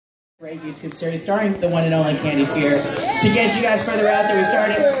Great YouTube series starring the one and only Candy Fear. To get you guys further out there,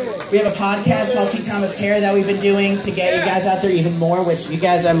 we have a podcast called Tea Time of Terror that we've been doing to get you guys out there even more, which you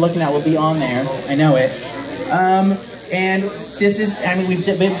guys that I'm looking at will be on there. I know it. And this is, I mean, we've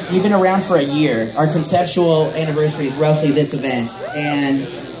been around for a year. Our conceptual anniversary is roughly this event, and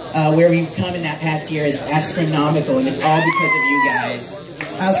where we've come in that past year is astronomical, and it's all because of you guys.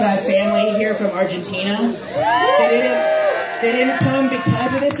 I also have family here from Argentina. They didn't come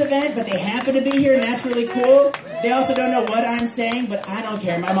because of this event, but they happen to be here, and that's really cool. They also don't know what I'm saying, but I don't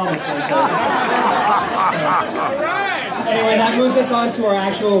care. My mom explains it. Anyway, that moves us on to our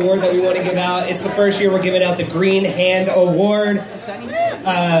actual award that we want to give out. It's the first year we're giving out the Green Hand Award.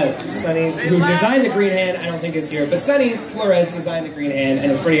 Sunny, who designed the Green Hand, I don't think is here, but Sunny Flores designed the Green Hand,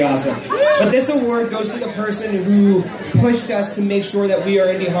 and it's pretty awesome. But this award goes to the person who pushed us to make sure that We Are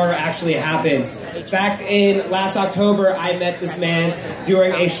Indie Horror actually happens. Back in last October, I met this man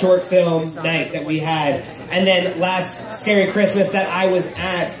during a short film night that we had. And then last Scary Christmas that I was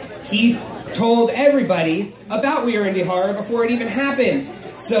at, he told everybody about We Are Indie Horror before it even happened.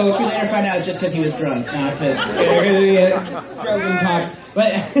 So which we later found out it's just because he was drunk, not because drunk and talks.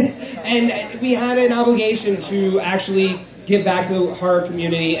 But and we had an obligation to actually give back to the horror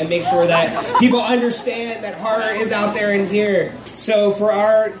community and make sure that people understand that horror is out there and here. So for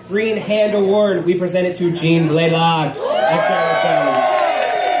our Green Hand Award, we present it to Jean Blaylock. I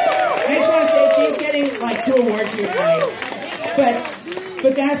just want to say, Gene's getting like 2 awards here tonight,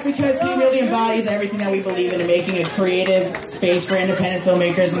 but that's because he really embodies everything that we believe in making a creative space for independent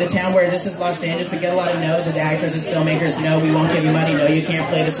filmmakers in a town where this is Los Angeles. We get a lot of no's as actors, as filmmakers. No, we won't give you money. No, you can't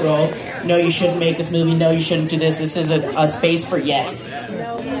play this role. No, you shouldn't make this movie. No, you shouldn't do this. This is a space for yes.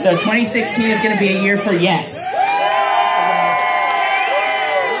 So 2016 is going to be a year for yes.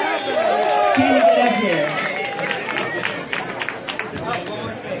 Can you get up here?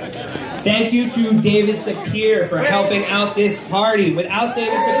 Thank you to David Sapir for helping out this party. Without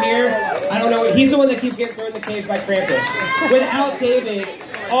David Sapir, I don't know, he's the one that keeps getting thrown in the cage by Krampus. Without David,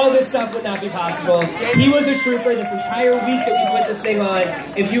 all this stuff would not be possible. He was a trooper this entire week that we put this thing on.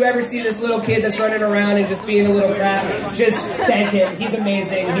 If you ever see this little kid that's running around and just being a little crap, just thank him. He's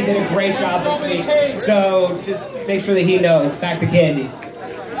amazing. He did a great job this week. So just make sure that he knows. Back to Candy.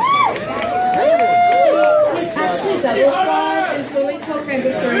 He's actually double spawned and totally told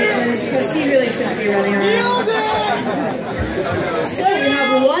Krampus where he is because he really shouldn't be running around. So we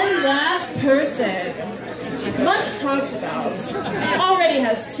have one last person, much talked about, already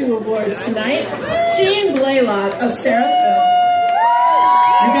has 2 awards tonight, Jean Blaylock of Sarah Films.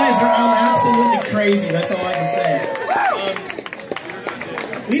 You guys are all absolutely crazy, that's all I can say.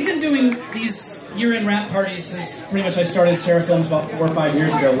 We've been doing these year-end wrap parties since pretty much I started Sarah Films about 4 or 5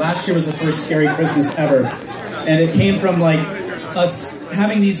 years ago. Last year was the first Scary Christmas ever. And it came from like us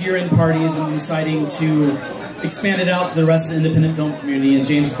having these year-end parties and deciding to expand it out to the rest of the independent film community. And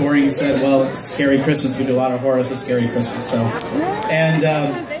James Boring said, well, Scary Christmas, we do a lot of horror, so Scary Christmas. So, and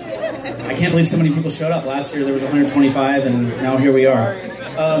I can't believe so many people showed up. Last year there was 125, and now here we are.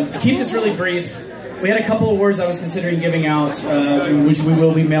 To keep this really brief, we had a couple awards I was considering giving out, which we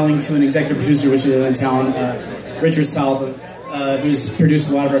will be mailing to an executive producer, which is in town, Richard South, who's produced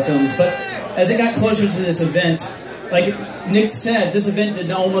a lot of our films. But as it got closer to this event, like Nick said, this event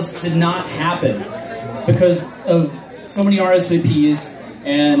almost did not happen because of so many RSVPs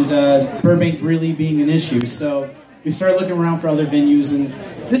and Burbank really being an issue. So we started looking around for other venues, and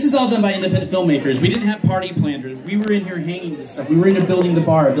this is all done by independent filmmakers. We didn't have party planners. We were in here hanging this stuff. We were in here building the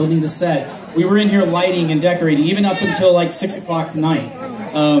bar, building the set. We were in here lighting and decorating, even up until like 6 o'clock tonight.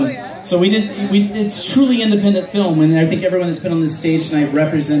 So it's truly independent film, and I think everyone that's been on this stage tonight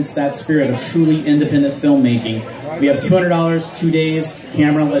represents that spirit of truly independent filmmaking. We have $200, 2 days,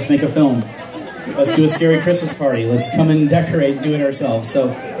 camera, let's make a film. Let's do a Scary Christmas party. Let's come and decorate and do it ourselves.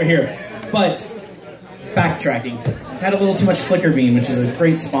 So we're here. But backtracking. Had a little too much Flicker Beam, which is a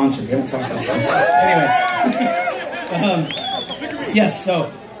great sponsor. We haven't talked about that. Anyway. Yes,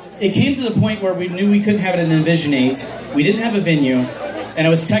 so it came to the point where we knew we couldn't have it in Envisionate. We didn't have a venue. And I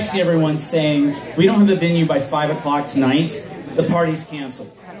was texting everyone saying, we don't have a venue by 5 o'clock tonight, the party's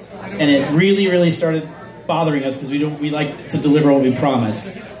canceled. And it really, really started bothering us because we like to deliver what we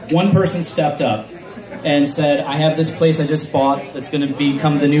promise. One person stepped up and said, I have this place I just bought that's going to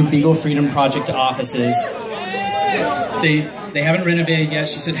become the new Beagle Freedom Project offices. They haven't renovated yet.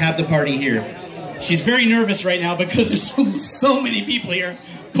 She said, have the party here. She's very nervous right now because there's so many people here.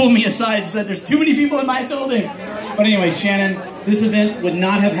 Pulled me aside and said, there's too many people in my building. But anyway, Shannon, this event would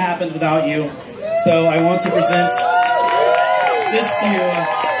not have happened without you. So I want to present this to you.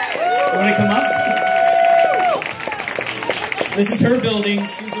 You want to come up? This is her building.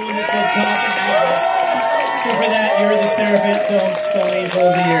 She's the one that said come up and have this. So for that, you're the Seraphic Films Film Angel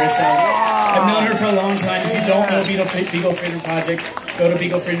of the Year. So I've known her for a long time. If you don't know Beagle Freedom Project, go to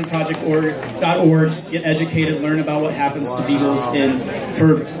beaglefreedomproject.org, get educated, learn about what happens to beagles, and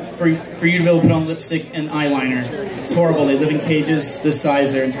for you to be able to put on lipstick and eyeliner. It's horrible. They live in cages this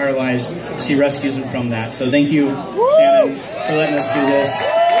size their entire lives. She rescues them from that. So thank you, Shannon, for letting us do this.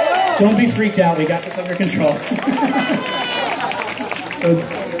 Don't be freaked out. We got this under control. So,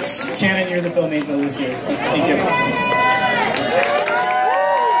 Shannon, you're the film angel this year. So thank you.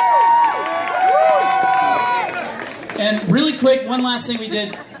 And really quick, one last thing we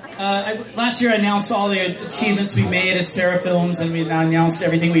did. Last year I announced all the achievements we made as Sarah Films, and we announced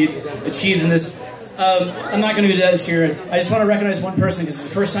everything we achieved in this. I'm not going to do that this year. I just want to recognize one person, because it's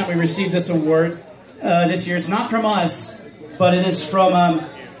the first time we received this award this year. It's not from us, but it is from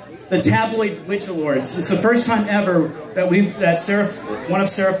the Tabloid Witch Awards. It's the first time ever that one of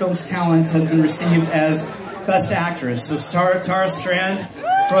Sarah Films' talents has been received as Best Actress. So Tara Strand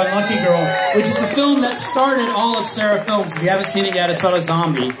for Unlucky Girl, which is the film that started all of Sarah Films. If you haven't seen it yet, it's about a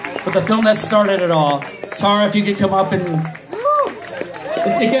zombie. But the film that started it all. Tara, if you could come up and...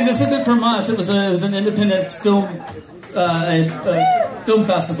 Again, this isn't from us. It was an independent film film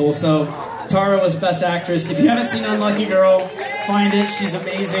festival. So Tara was Best Actress. If you haven't seen Unlucky Girl, find it. She's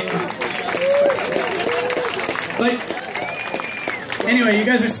amazing. But anyway, you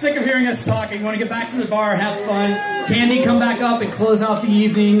guys are sick of hearing us talking. You want to get back to the bar, have fun. Candy, come back up and close out the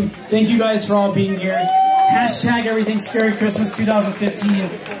evening. Thank you guys for all being here. Hashtag everything Scary Christmas 2015.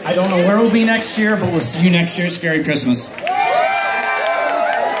 I don't know where we'll be next year, but we'll see you next year. Scary Christmas.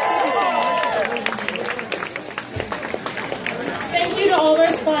 Thank you to all of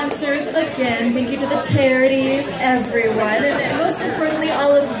our sponsors again. Thank you to the charities, everyone, and most importantly,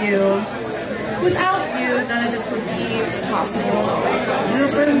 all of you. Without you, none of this would be possible.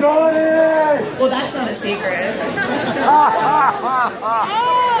 You've been naughty! Well, that's not a secret.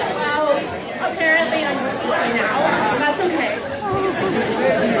 Well, apparently I'm naughty now. That's okay.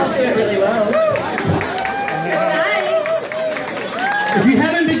 I'll do it really well. Good night. If you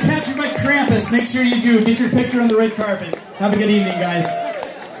haven't been captured by Krampus, make sure you do. Get your picture on the red carpet. Have a good evening, guys.